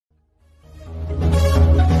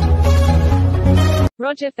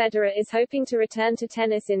Roger Federer is hoping to return to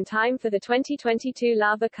tennis in time for the 2022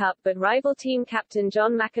 Laver Cup, but rival team captain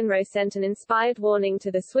John McEnroe sent an inspired warning to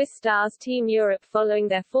the Swiss stars Team Europe following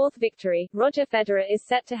their fourth victory. Roger Federer is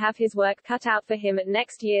set to have his work cut out for him at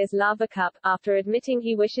next year's Laver Cup, after admitting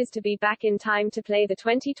he wishes to be back in time to play the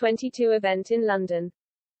 2022 event in London.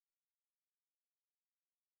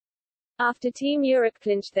 After Team Europe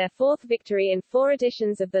clinched their fourth victory in 4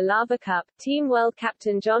 editions of the Laver Cup, Team World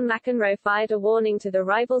captain John McEnroe fired a warning to the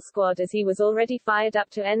rival squad as he was already fired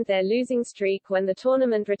up to end their losing streak when the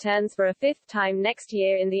tournament returns for a 5th time next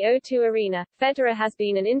year in the O2 Arena. Federer has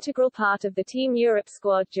been an integral part of the Team Europe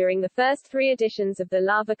squad during the first 3 editions of the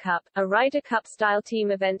Laver Cup, a Ryder Cup-style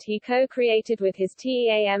team event he co-created with his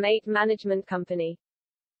TEAM8 management company.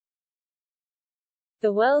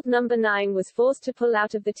 The world number 9 was forced to pull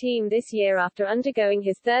out of the team this year after undergoing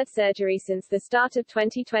his 3rd surgery since the start of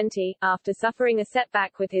 2020, after suffering a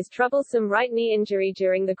setback with his troublesome right knee injury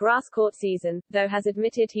during the grass court season, though has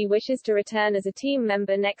admitted he wishes to return as a team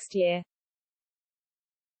member next year.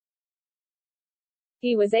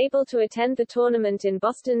 He was able to attend the tournament in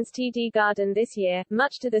Boston's TD Garden this year,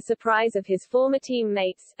 much to the surprise of his former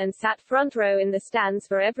teammates, and sat front row in the stands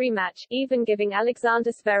for every match, even giving Alexander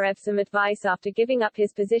Zverev some advice after giving up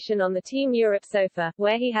his position on the Team Europe sofa,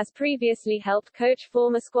 where he has previously helped coach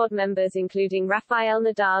former squad members including Rafael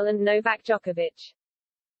Nadal and Novak Djokovic.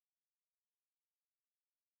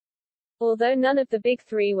 Although none of the big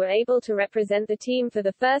 3 were able to represent the team for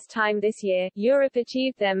the first time this year, Europe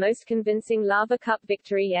achieved their most convincing Laver Cup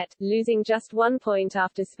victory yet, losing just 1 point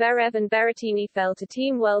after Zverev and Berrettini fell to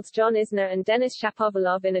Team World's John Isner and Denis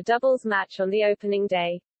Shapovalov in a doubles match on the opening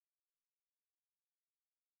day.